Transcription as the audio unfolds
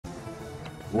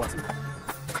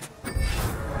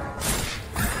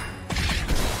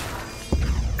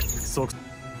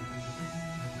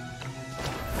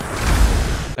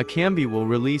Acambe will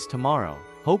release tomorrow.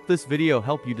 Hope this video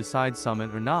helped you decide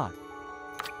summon or not.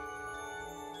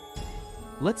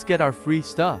 Let's get our free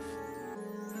stuff.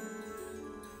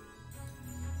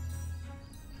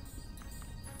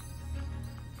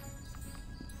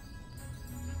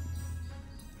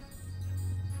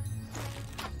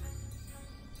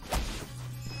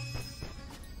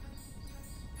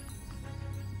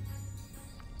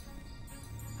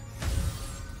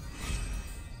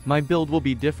 My build will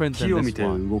be different than this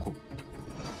one.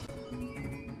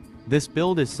 This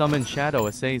build is Summon Shadow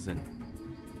Assassin.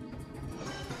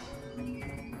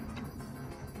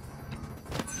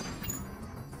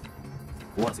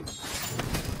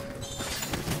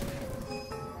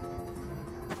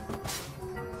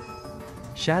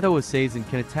 Shadow Assassin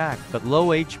can attack, but low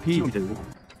HP.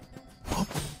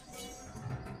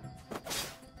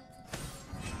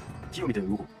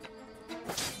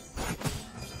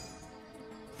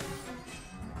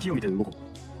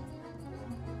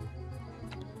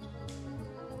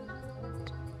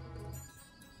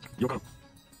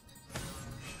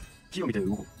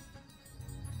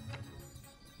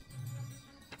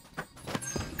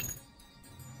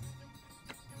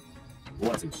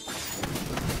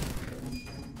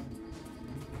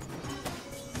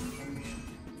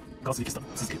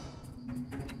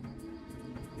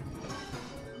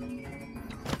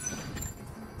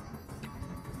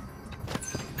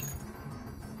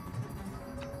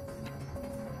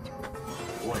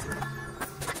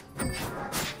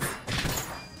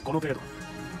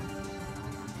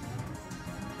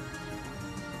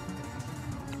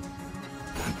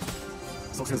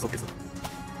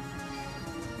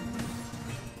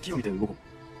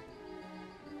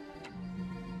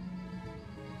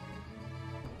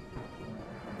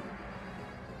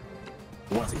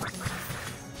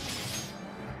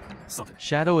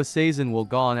 Shadow Assassin will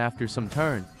gone after some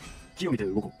turn.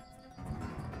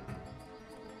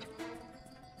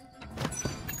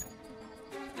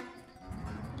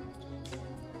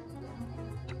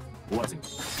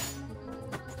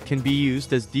 Can be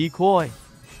used as decoy.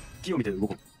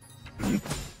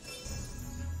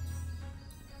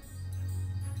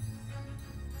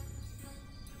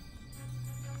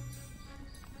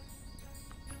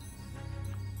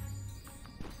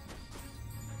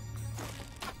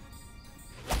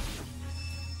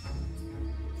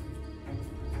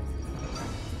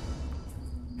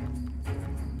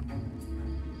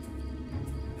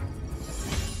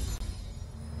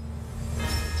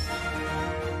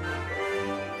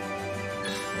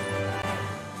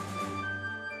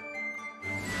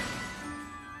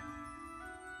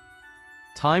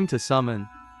 Time to summon.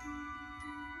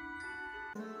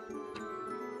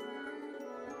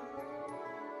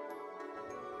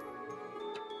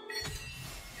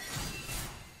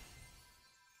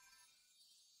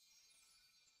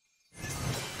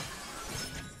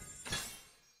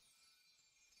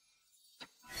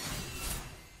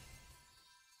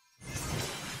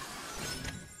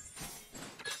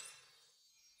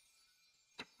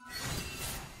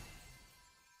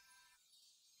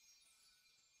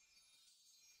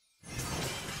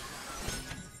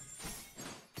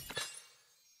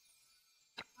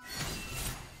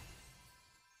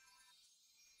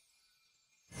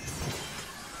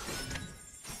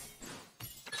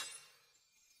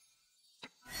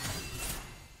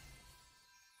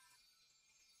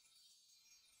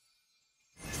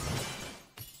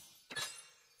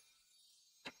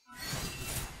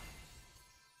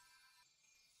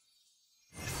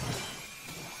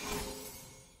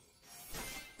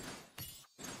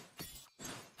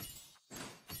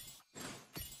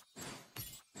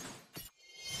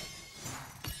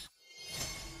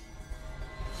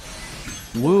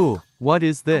 Woo, what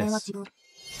is this?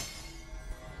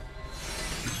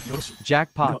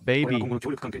 Jackpot, baby.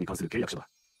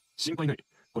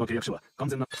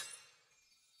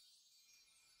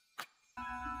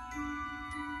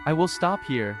 I will stop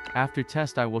here. After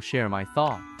test I will share my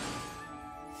thought.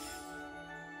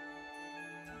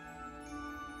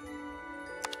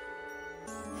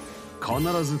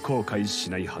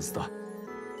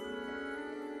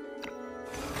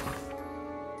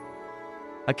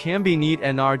 Acambe need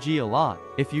NRG a lot.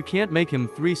 If you can't make him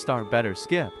 3-star, better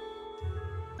skip.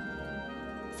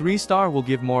 3-star will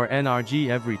give more NRG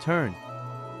every turn.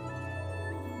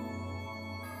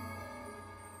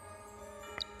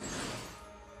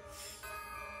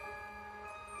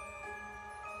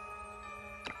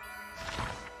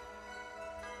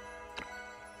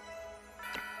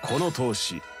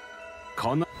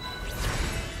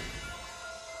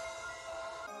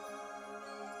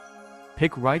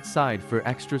 Pick right side for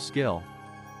extra skill.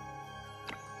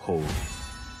 ほ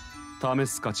う。試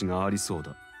す価値がありそう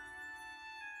だ。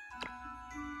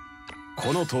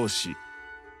この投資。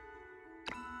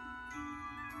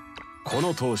こ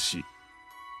の投資。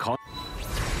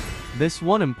This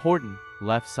one important,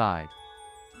 left side.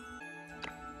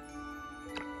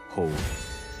 ほう。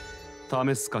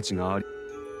試す価値があり。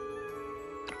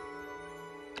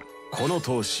この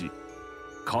投資。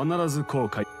必ず後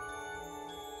悔。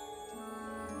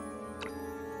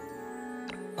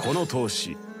この投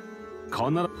資。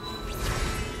必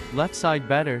ず。Left side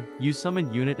better, use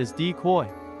summon unit as decoy.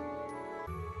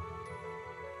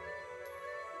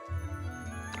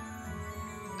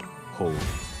 ほう。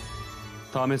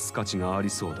試す価値があり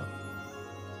そうだ。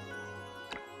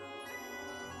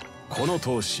この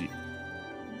投資。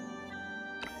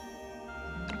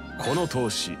この投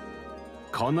資。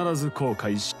必ず後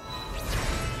悔し。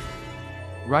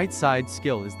Right side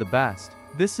skill is the best.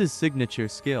 This is signature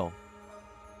skill.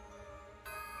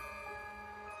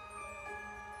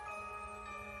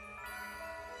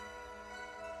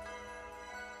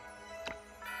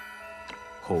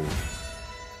 ほう。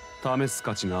試す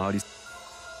価値があり。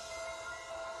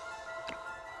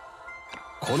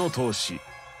この投資。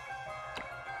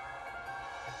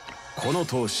この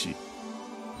投資。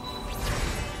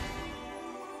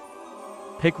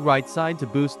Pick right side to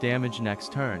boost damage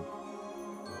next turn.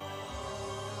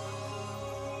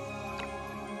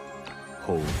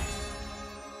 ほう。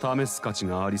試す価値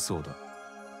がありそうだ。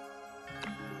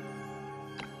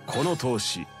この投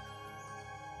資。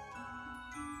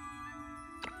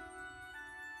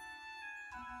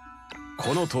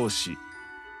この投資。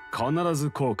必ず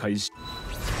後悔し。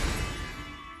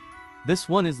This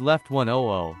one is left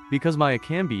 100 because my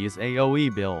Acambe is AOE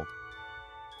build.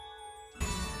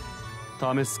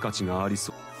 試す価値があり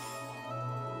そう。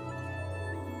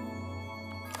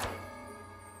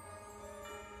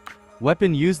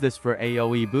Weapon use this for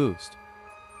AOE boost.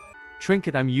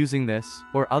 Trinket I'm using this,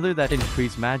 or other that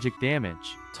increase magic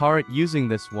damage. Turret using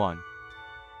this one.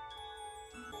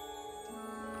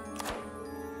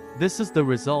 This is the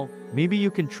result. Maybe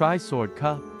you can try sword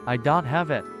cup. I don't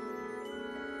have it.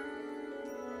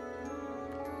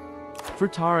 For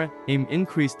turret, aim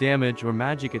increase damage or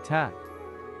magic attack.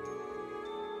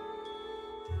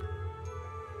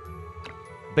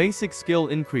 Basic skill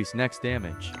increase next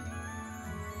damage.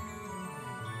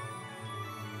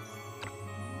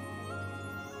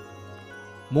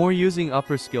 More using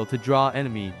upper skill to draw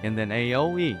enemy and then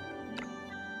AOE.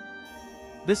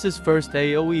 This is first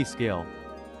AOE skill.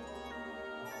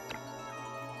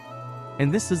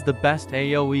 And this is the best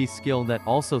AOE skill that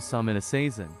also summon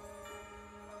assassin.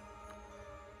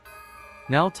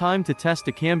 Now time to test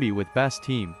Acambe with best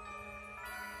team.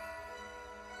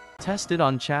 Tested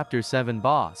on Chapter 7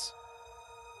 boss.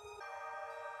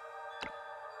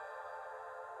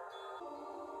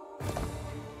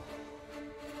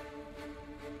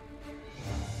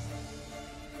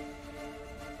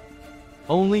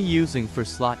 Only using for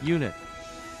slot unit.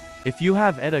 If you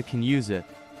have Edda can use it.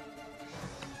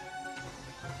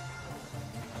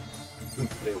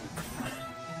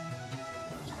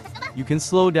 You can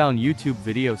slow down YouTube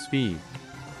video speed.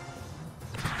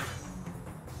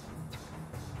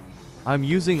 I'm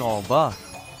using all buff.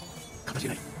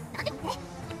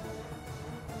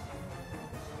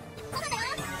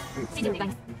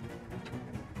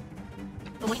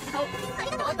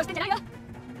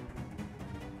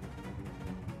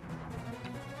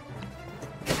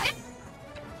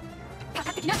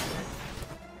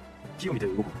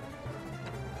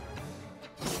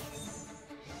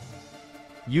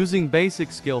 Using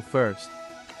basic skill first.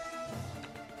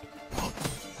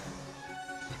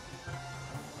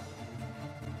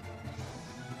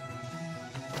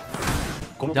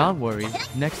 Don't worry,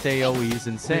 next AOE is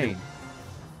insane.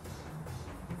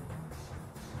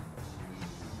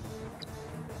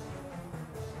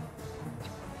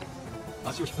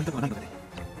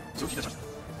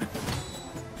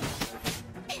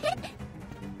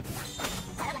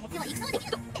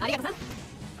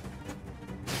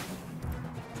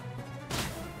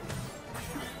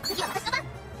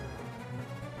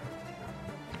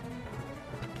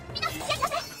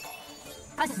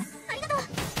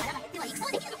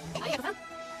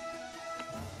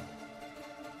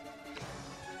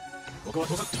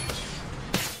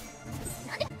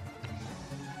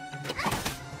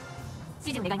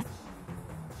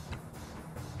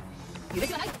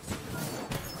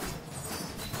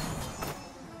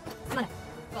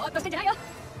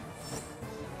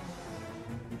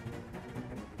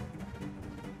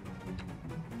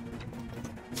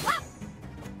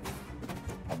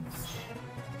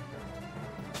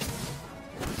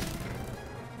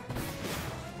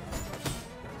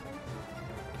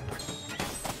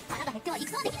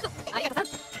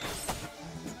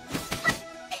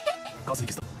 ガスリ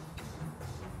キスト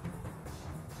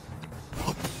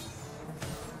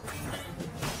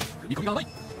踏み込みが甘い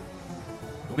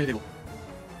ご命令を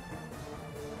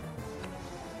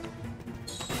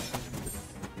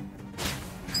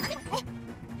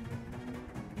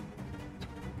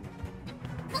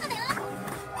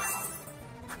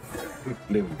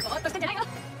レオン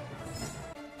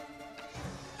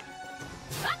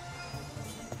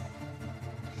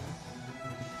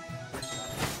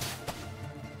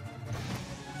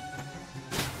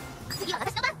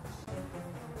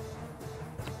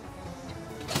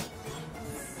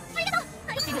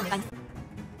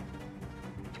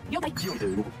勢いで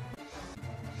動く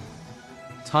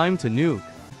Time to nuke.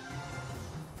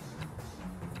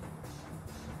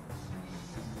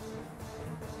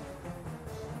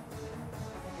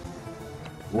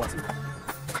 お集め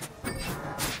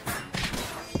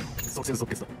即戦即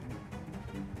決だ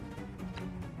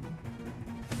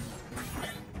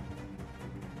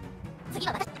次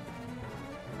は私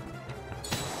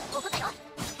怒ったよ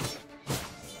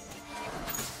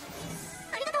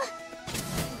ありがとう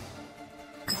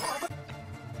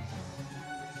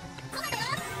来ないでよ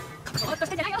ぼーっとし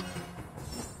てんじゃないよ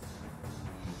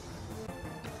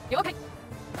了解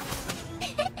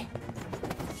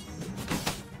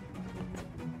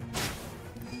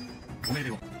ご命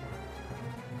令を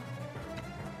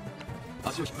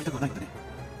足を引っ張りたくはないのでね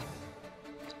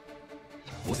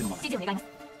仰せのまま指示を願います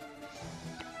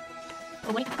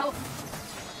共に戦おう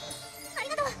あり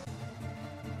がとう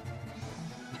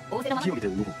仰せのまま勢いで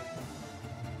動こ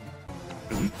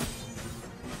ううん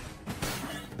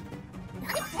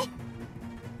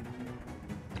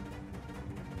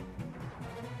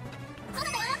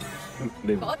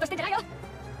レオンぼーっとしてんじゃないよ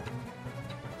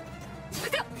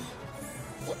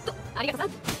おっとありがとう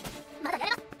さんまだや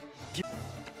れます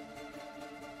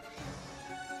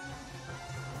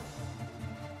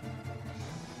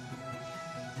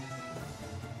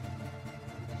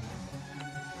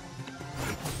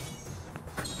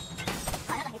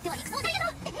腹が減っては行くそうだけど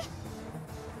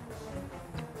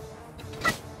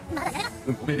まだやれま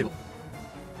すご命令を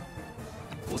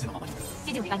仰せのままに指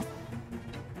示を願います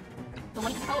共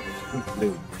に戦おうレ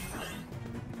オン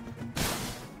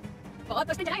ぼーっ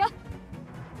としてんじゃないよ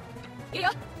いいよ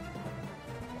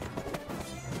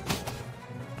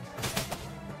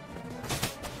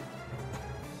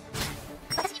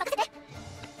私に任せて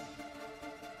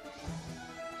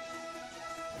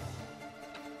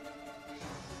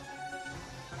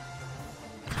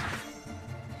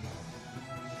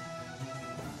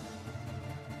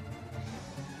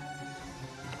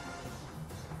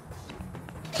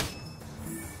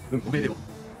ご命令を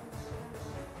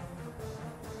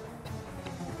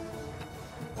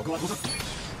僕はどうだ待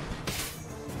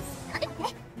って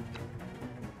待って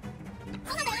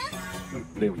そうなんだよ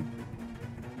レオン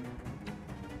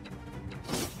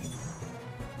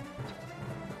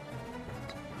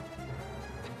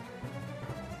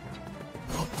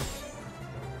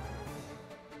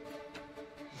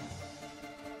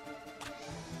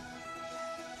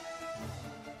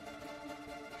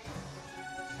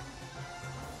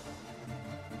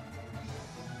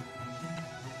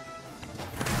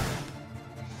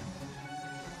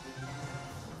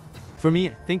For me,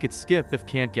 I think it's skip if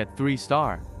can't get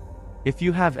 3-star. If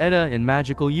you have Edda and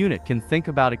magical unit can think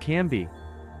about Acambe.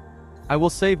 I will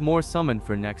save more summon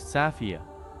for next Safia.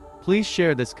 Please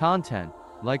share this content,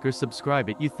 like or subscribe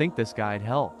if you think this guide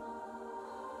helped.